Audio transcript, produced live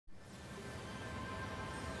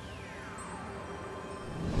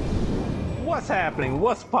What's happening?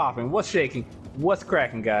 What's popping? What's shaking? What's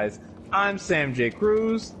cracking, guys? I'm Sam J.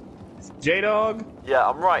 Cruz. It's J-Dog. Yeah,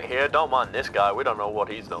 I'm right here. Don't mind this guy. We don't know what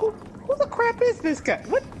he's doing. Who the crap is this guy?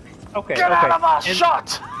 What? Okay, Get out of our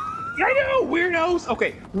shot! I know, weirdos.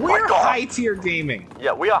 Okay, we're high tier gaming.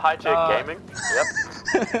 Yeah, we are high tier gaming.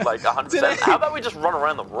 Yep. Like 100%. How about we just run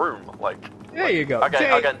around the room? Like. There you go. Okay,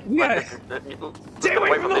 Jay, okay. Stay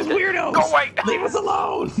away from those weirdos. Go away. Leave us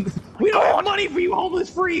alone. We don't have money for you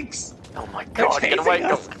homeless freaks. Oh my god, get away.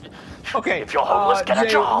 Go. Okay. If you're homeless, get a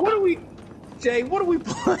job. Jay, what are we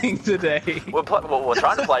playing today? We're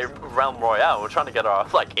trying to play Realm Royale. We're trying to get our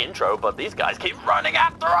intro, but these guys keep running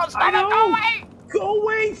after us. I know. Go away. Go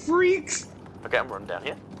away, freaks. Okay, I'm running down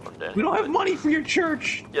here. We don't have money for your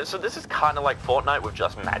church. Yeah, so this is kind of like Fortnite with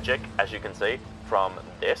just magic, as you can see from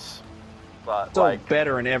this. But so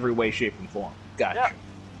better in every way, shape, and form. Gotcha.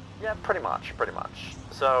 Yeah, pretty much.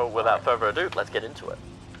 So without further ado, let's get into it.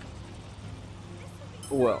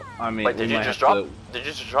 Well, I mean, wait, did you just drop? Did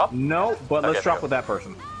you just drop? No, but let's drop with that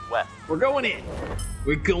person. Where? We're going in.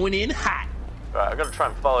 We're going in hot. Alright, I'm gonna try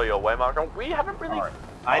and follow your waymarker. We haven't really. Right.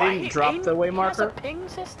 I didn't drop the waymarker. There's a ping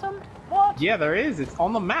system? What? Yeah, there is. It's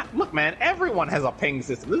on the map. Look, man, everyone has a ping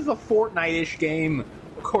system. This is a Fortnite-ish game.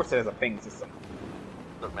 Of course, it has a ping system.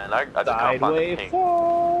 Look, man, I just can't find the ping.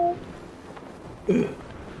 Fall.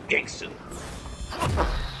 Gangster.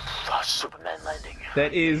 Superman landing.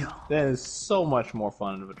 That is so much more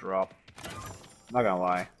fun of a drop. Not gonna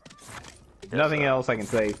lie. If nothing else, I can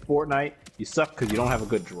say Fortnite, you suck because you don't have a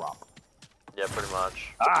good drop. Yeah, pretty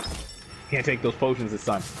much. Ah! Can't take those potions this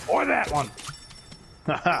time. Or that one!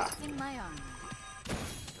 Haha!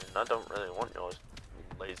 I don't really want yours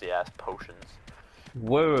lazy ass potions.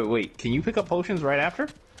 Wait. Can you pick up potions right after?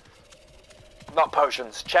 Not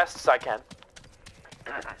potions. Chests I can.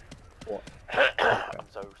 What? I'm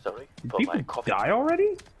so sorry. Did people die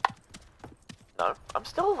already? No, I'm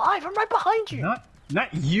still alive. I'm right behind you.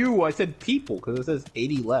 Not you. I said people because it says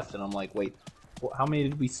 80 left, and I'm like, wait, how many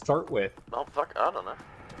did we start with? Oh fuck, I don't know.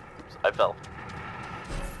 I fell.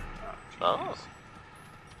 Oh.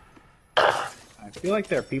 I feel like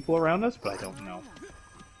there are people around us, but I don't know.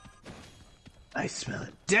 I smell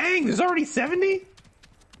it. Dang, there's already 70?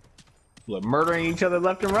 People are murdering each other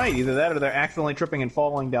left and right. Either that or they're accidentally tripping and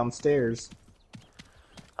falling downstairs.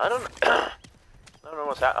 I don't know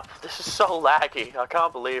what's happening. This is so laggy. I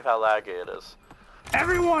can't believe how laggy it is.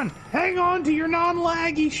 Everyone, hang on to your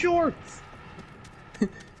non-laggy shorts.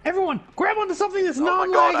 Everyone, grab onto something that's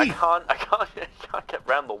non-laggy. Oh my god, I can't get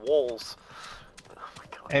around the walls. Oh my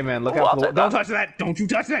god. Hey man, look out for the wall. Don't touch that! Don't you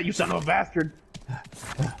touch that, you son of a bastard!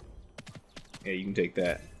 Yeah, you can take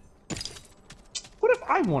that. What if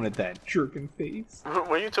I wanted that, jerkin face?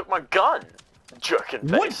 Well, you took my gun, jerkin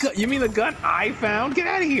face. What gun? You mean the gun I found? Get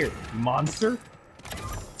out of here, monster!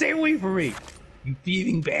 Stay away from me, you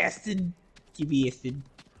thieving bastard! You bastard.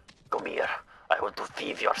 Come here. I want to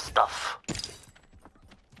thieve your stuff.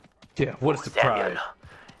 Yeah, what a surprise.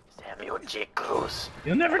 Samuel J. Cruz.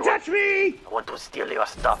 You'll never touch me! I want to steal your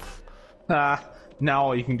stuff. Now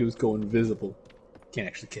all you can do is go invisible. Can't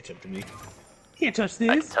actually catch up to me. Can't touch this.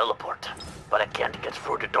 I can teleport, but I can't get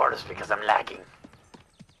through the doors because I'm lagging.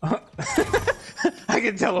 I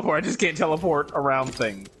can teleport, I just can't teleport around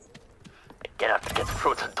things. I cannot get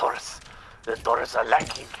through the doors. The doors are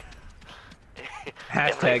lagging.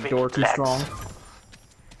 Hashtag door too strong.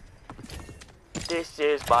 This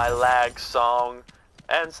is my lag song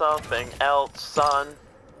and something else, son.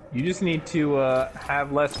 You just need to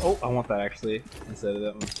have less. Oh, I want that actually instead of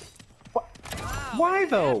that one. What? Why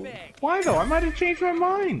though? Why though? I might have changed my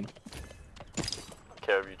mind. I don't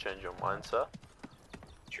care if you change your mind, sir.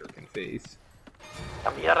 Jerkin face.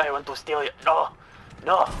 Come here, I want to steal you. No!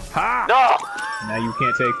 No! Ha! No! Now you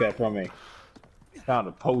can't take that from me. Found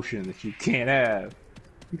a potion that you can't have.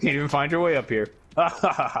 You can't even find your way up here.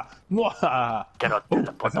 Cannot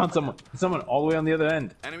I found someone all the way on the other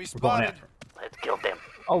end. Enemy spotted. Let's kill them.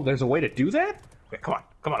 Oh, there's a way to do that? Okay,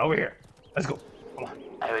 come on, over here. Let's go. Come on.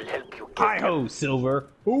 I will help you kill Hi ho, Silver.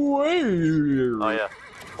 Oh yeah,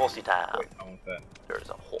 horsey time. Wait, I want that. There's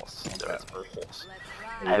a horse. There's a horse.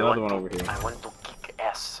 There's another one over here. I want to kick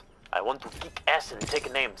ass. I want to kick ass and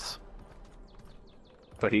take names.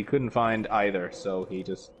 But he couldn't find either, so he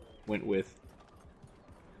just went with.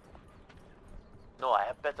 No, I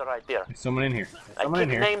have a better idea. There's someone in here. I kick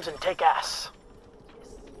names and take ass.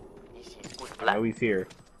 Yes. Easy, good I plan. know he's here.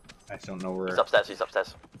 I just don't know where. He's upstairs. He's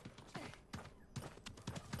upstairs.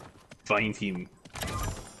 Find him.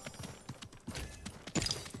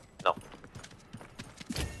 No.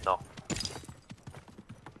 No.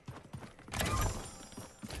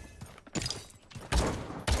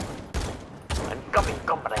 I'm coming,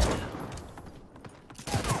 comrade.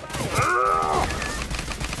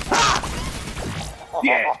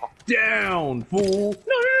 Yeah, down, fool.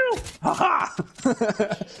 No, no, no. Haha.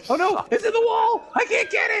 Oh no, it's in the wall. I can't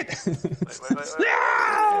get it. Wait.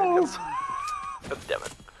 No. God damn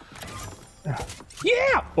it.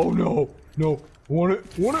 Yeah. Oh no, no. Want it?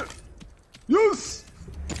 Yes.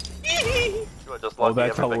 You are just Oh, lucky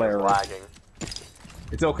that's everything is hilarious. lagging.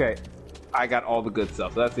 It's okay. I got all the good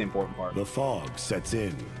stuff. So that's the important part. The fog sets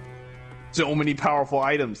in. So many powerful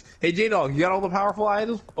items. Hey, J-Dog, you got all the powerful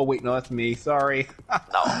items? Oh, wait, no, that's me. Sorry.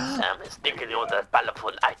 No, Sam is taking all the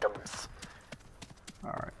powerful items.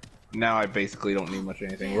 Alright. Now I basically don't need much of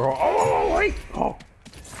anything. We're all... Oh, wait! Oh!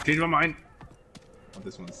 Change my mind. What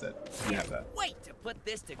this one said. You have that. Wait to put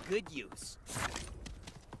this to good use.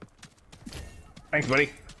 Thanks, buddy.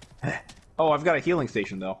 Oh, I've got a healing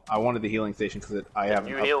station, though. I wanted the healing station because I haven't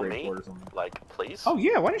You heal upgraded me? for it or something. Like, please? Oh,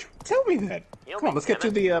 yeah, why didn't you tell me that? Heal Come on, me, let's get to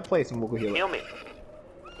damn the place and we'll go heal Heal it. me.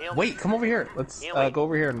 Heal me. Wait, come over here. Let's Heal me. go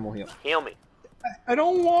over here and we'll heal. Heal me. I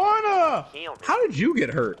don't wanna! Heal me. How did you get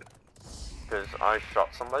hurt? Because I shot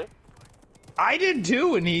somebody. I did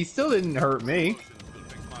too, and he still didn't hurt me.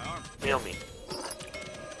 Heal me.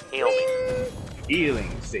 Heal me.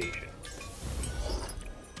 Healing station.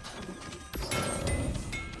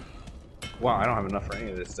 Wow, I don't have enough for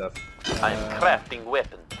any of this stuff. I am crafting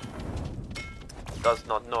weapon. Does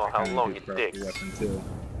not know how Kinda long do it craft takes. a weapon too.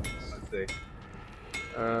 Let's see.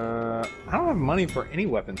 I don't have money for any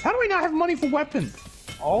weapons. How do I not have money for weapons?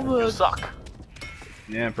 All You the suck.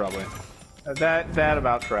 yeah, probably. That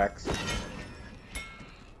about tracks.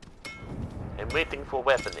 I'm waiting for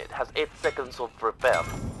weapon. It has 8 seconds of repair.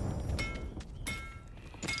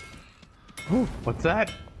 Ooh, what's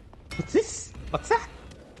that? What's this? What's that?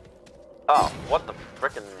 Oh, what the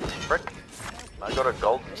frickin' frick? I got a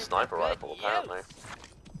golden sniper rifle apparently.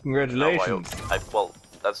 Congratulations. Well,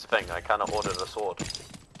 that's the thing. I kind of ordered a sword.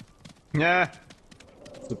 Yeah.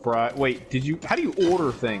 Surprise. Wait, did you? How do you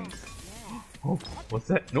order things? Oh, what's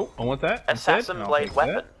that? Nope, I want that. instead, Assassin and I'll blade take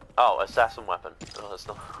weapon. Oh, assassin weapon. Oh, that's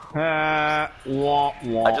not. that. Wah,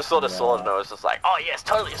 wah, I just saw the wah. sword and I was just like, oh yes,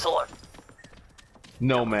 totally a sword.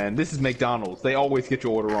 No, man, this is McDonald's. They always get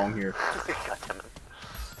your order wrong here. God damn it.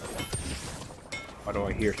 Why do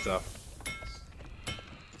I hear stuff?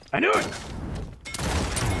 I knew it!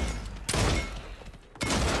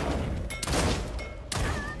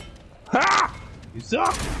 Ha! You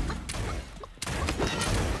suck!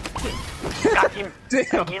 Got him.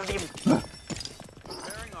 Damn! Killed him.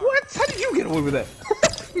 What? How did you get away with that?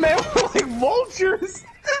 Man, we're like vultures!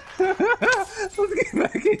 Let's get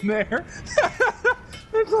back in there.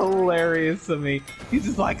 That's hilarious to me. He's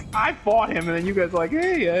just like, I fought him, and then you guys are like,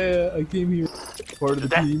 hey, I came here. Part of the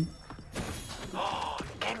That- team. Oh,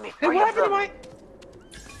 gave me Hey, 3 what of happened to them. my...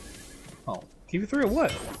 Oh, TV3 or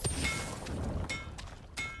what?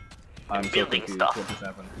 I'm so Building confused. stuff. What just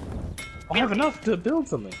happened? I have enough to build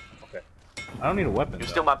something. Okay. I don't need a weapon. You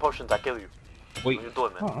though. steal my potions, I kill you. Wait. What are you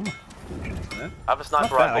doing, man? Oh, I'm not doing shit, man. I have a sniper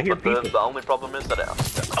Not bad, I rifle, hear but people. the only problem is that it...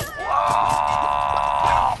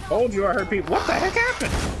 Told you I heard people. What the heck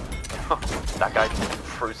happened? That guy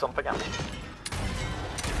threw something at me.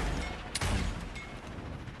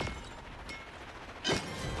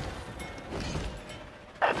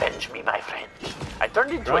 Avenge me, my friend. I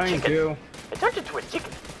turned into a Trying chicken. to. I turned into a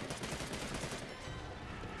chicken.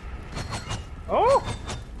 Oh!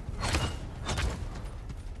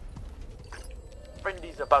 Friend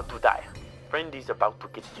is about to die. Friend is about to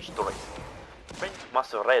get destroyed. Friend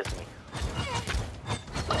must raise me.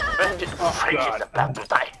 Friend is God. about to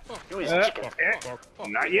die. You is chicken.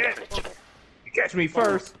 Not yet. Definitely chicken. You catch me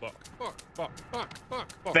first.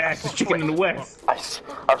 Fastest chicken in the West. I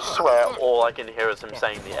swear all I can hear is him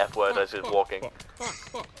saying the F word as he's walking.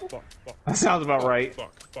 That sounds about right.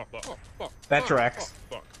 That tracks.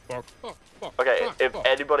 Okay, if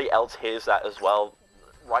anybody else hears that as well,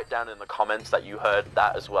 write down in the comments that you heard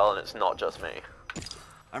that as well and it's not just me.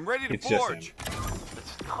 I'm ready to It's just forge. him.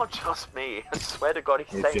 It's not just me. I swear to God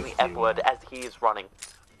he's It's saying just the F you. word as he is running.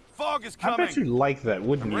 Fog is I coming. bet you like that,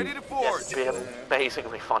 wouldn't Ready you? to Yes, forge. it'd be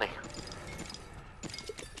amazingly funny.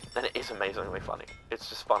 And it is amazingly funny. It's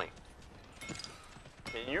just funny.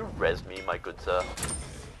 Can you res me, my good sir?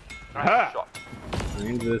 Aha! Shot.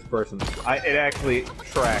 Into this person. It actually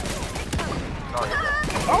tracks. Oh,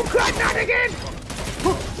 yeah. Oh god, not again!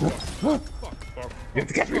 You have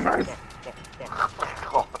to catch me first!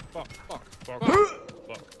 Oh,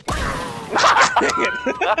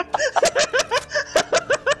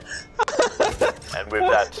 and with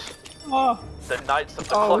that, Oh, the Knights of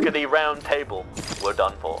the Oh. Clockety Round Table were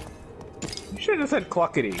done for. you should have said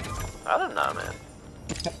cluckety. I don't know, man.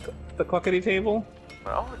 The cluckety table?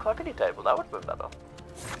 Oh, the Clockety Table, that would have been better.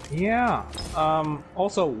 Yeah.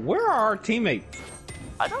 Also, where are our teammates?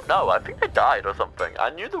 I don't know. I think they died or something.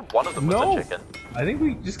 I knew that one of them was a chicken. I think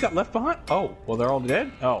we just got left behind. Oh, well, they're all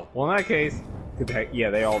dead? Oh, well, in that case,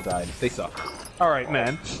 yeah, they all died. They suck. Alright,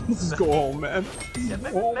 man. Let's just go home, man. Yeah,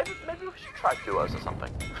 maybe we should try duos or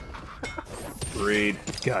something. Agreed.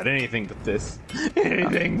 God, anything but this.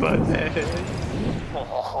 Anything but this.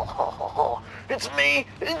 It's me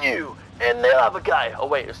and you and the other guy. Oh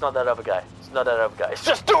wait, it's not that other guy. It's not that other guy. It's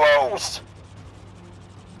just duos.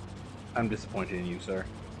 I'm disappointed in you, sir.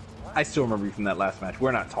 I still remember you from that last match.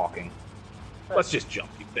 We're not talking. Let's just jump,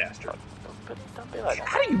 you bastard. Don't be like that.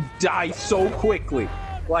 How do you die so quickly?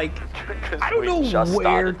 Like, I don't know just where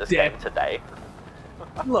started this game today.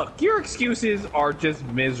 Look, your excuses are just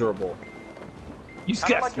miserable. You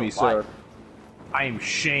sketched me, sir. I am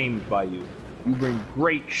shamed by you. You bring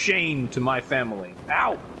great shame to my family.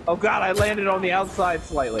 Ow! Oh god, I landed on the outside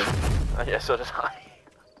slightly. Yeah, so did I.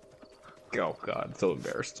 Oh god, so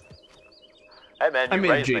embarrassed. Hey man, you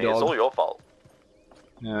raised me. It's all your fault.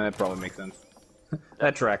 Yeah, that probably makes sense.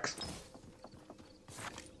 That tracks.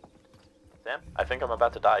 Sam, I think I'm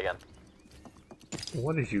about to die again.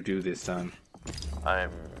 What did you do this time? I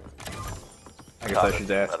guess I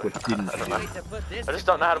should ask, what didn't you do? I just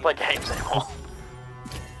don't know how to play games anymore.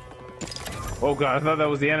 Oh god, I thought that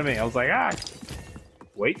was the enemy. I was like, ah!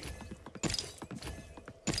 Wait.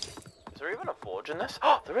 Is there even a forge in this?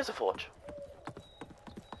 Oh, there is a forge.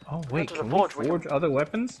 Oh wait, can we forge other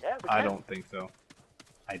weapons? Yeah, we can. I don't think so.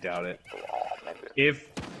 I doubt it. Oh, maybe.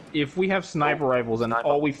 If we have sniper rifles and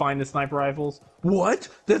all we find is sniper rifles... What?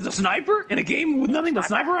 There's a sniper in a game with nothing but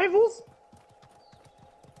sniper rifles?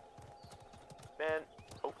 Man,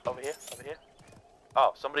 oh, over here.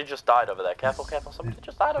 Oh, somebody just died over there. Careful, somebody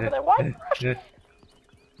just died over there. Why?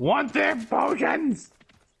 Want their potions!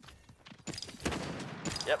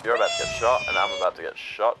 Yep, you're about to get shot, and I'm about to get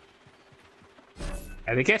shot.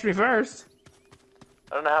 And they catch me first.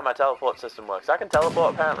 I don't know how my teleport system works. I can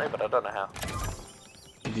teleport apparently, but I don't know how.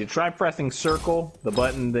 Did you try pressing circle, the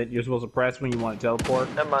button that you're supposed to press when you want to teleport?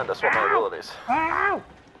 Never mind, I swapped my abilities. Ow!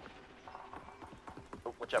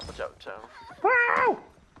 Oh, watch out. Ow!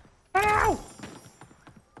 Ow!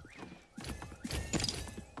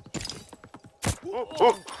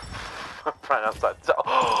 Ooh. Right outside.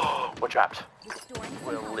 Oh, we're trapped.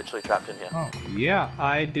 We're literally trapped in here. Oh, yeah,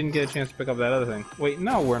 I didn't get a chance to pick up that other thing. Wait,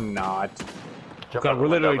 no, we're not. Jump God, we're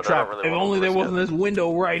literally trapped. really if only there wasn't this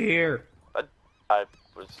window right here. I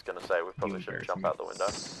was gonna say we probably shouldn't jump out the window.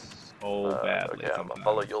 Oh, badly. Okay, I'm gonna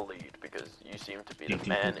follow your lead because you seem to be the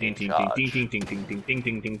man in charge.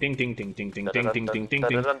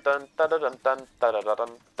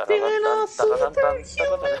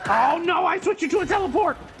 Oh no, I switched you to a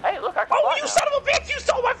teleport! Hey, look, I can fly now. Son of a bitch, you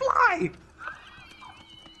stole my fly!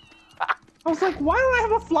 I was like, why don't I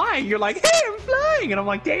have a fly? You're like, hey, I'm flying! And I'm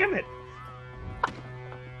like, damn it!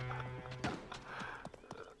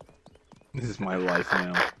 This is my life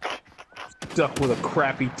now. Stuck with a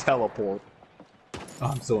crappy teleport. Oh,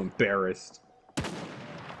 I'm so embarrassed.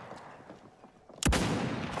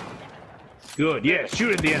 Good, yeah,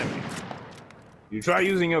 shoot at the enemy. You try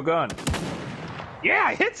using your gun. Yeah,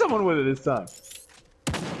 I hit someone with it this time.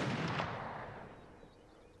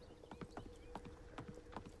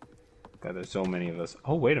 God, there's so many of us.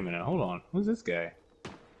 Oh, wait a minute, hold on. Who's this guy?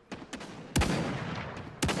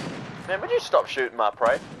 Man, would you stop shooting my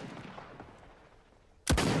prey?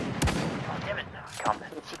 Damn it, no, I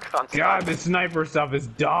can't. God, this sniper stuff is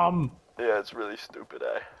dumb. Yeah, it's really stupid,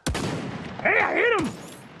 eh? Hey, I hit him!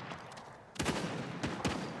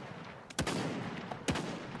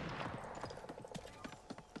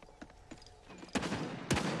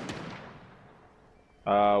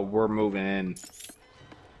 We're moving in.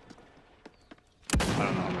 I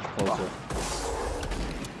don't know how much closer.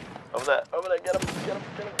 Over there, get him.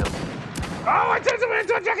 Oh, I turned someone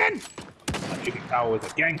into a chicken! A chicken cow is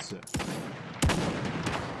a gangster.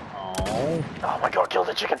 Oh. Oh my god, kill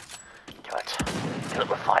the chicken. Kill it. Kill it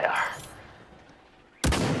with fire.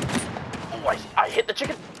 Oh, I hit the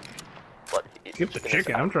chicken. What? Skip the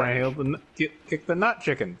chicken. I'm trying to help the kick the nut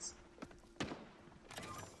chickens.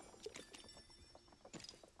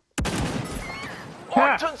 Oh,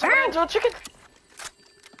 I turned somebody into a chicken.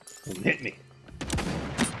 Hit me.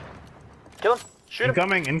 Kill him. Shoot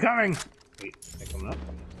him. Incoming. Wait, they're coming up.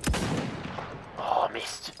 Oh, I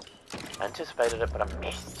missed. I anticipated it, but I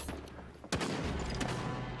missed.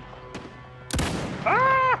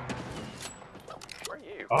 Ah! Where are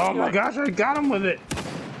you? Oh my gosh, I got him with it.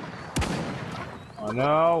 Oh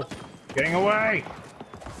no. Getting away.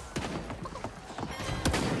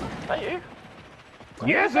 Is that you?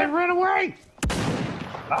 Yes, I ran away.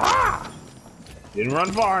 Ah! Didn't run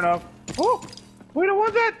far enough. Oh, we don't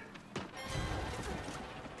want that.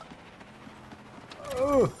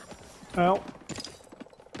 Oh, help.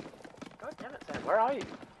 God damn it, Sam, where are you?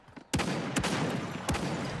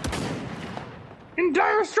 In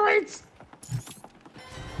dire straits!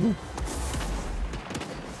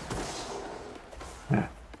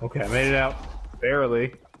 Okay, I made it out.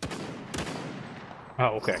 Barely.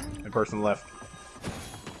 Oh, okay. The person left.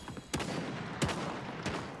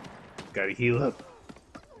 Gotta heal up.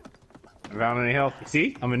 I found any health.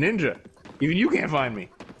 See? I'm a ninja. Even you can't find me.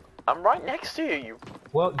 I'm right next to you, you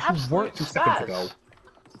Well, you absolute weren't 2 seconds spaz. ago.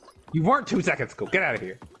 You weren't 2 seconds ago. Get out of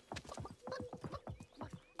here.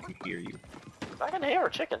 I can hear you. I can hear a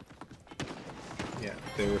chicken. Yeah,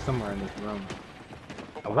 they were somewhere in this room.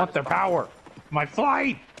 I want their power. My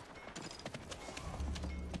flight.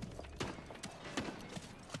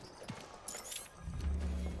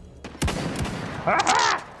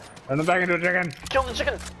 Ah! Turn them back into a chicken. Kill the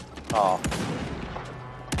chicken! Oh.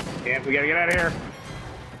 Can't. We gotta get out of here.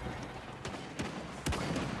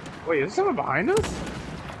 Wait, is there someone behind us?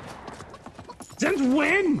 Since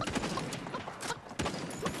when?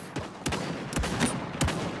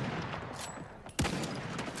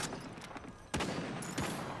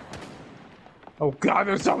 Oh god,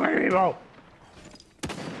 there's so many people!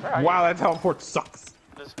 Where are Wow, that teleport sucks. you?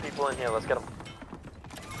 There's people in here, let's get them.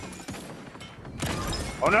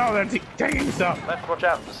 Oh no, they're taking stuff! Let's watch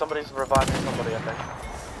out, somebody's reviving somebody, I think.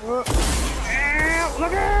 Ow,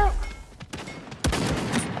 look out!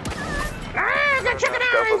 Ah, got chicken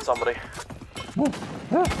Go eyes! for somebody.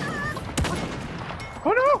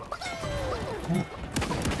 Oh no!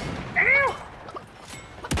 Ow!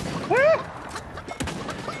 Ah!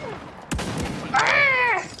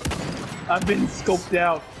 Ah! I've been scoped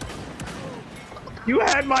out. You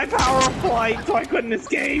had my power of flight, so I couldn't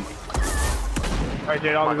escape. Alright,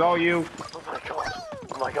 J-Dog, it's all you. Oh my god.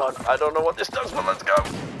 Oh my god. I don't know what this does, but let's go.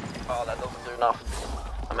 Oh, that doesn't do enough.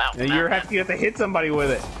 I'm out. Now you have to hit somebody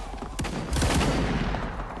with it.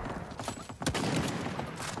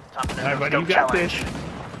 Alright, buddy, you got this.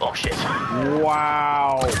 Oh shit.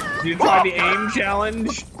 Wow. You tried the aim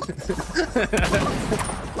challenge?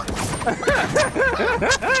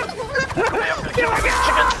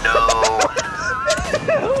 Chicken, no!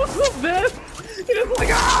 What's the best? It's like,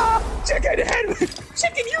 ah! Chicken head!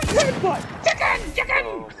 Chicken, use headbutt! Chicken! Chicken!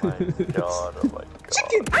 Oh my god, oh my god.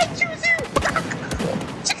 Chicken, I choose you!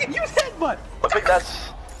 Chicken, use headbutt!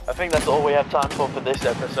 I think that's all we have time for this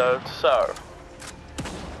episode, so...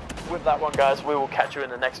 With that one, guys, we will catch you in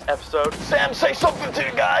the next episode. Sam, say something to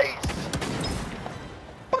you guys!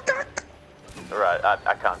 Alright,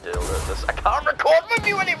 I can't deal with this. I can't record with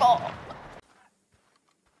you anymore!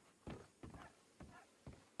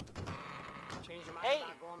 Hey,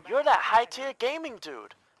 you're that high-tier gaming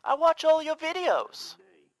dude. I watch all your videos.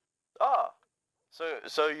 Oh,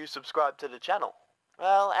 so you subscribe to the channel?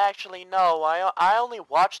 Well, actually, no. I only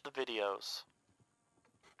watch the videos.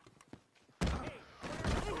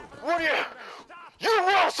 What do you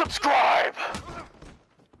will subscribe!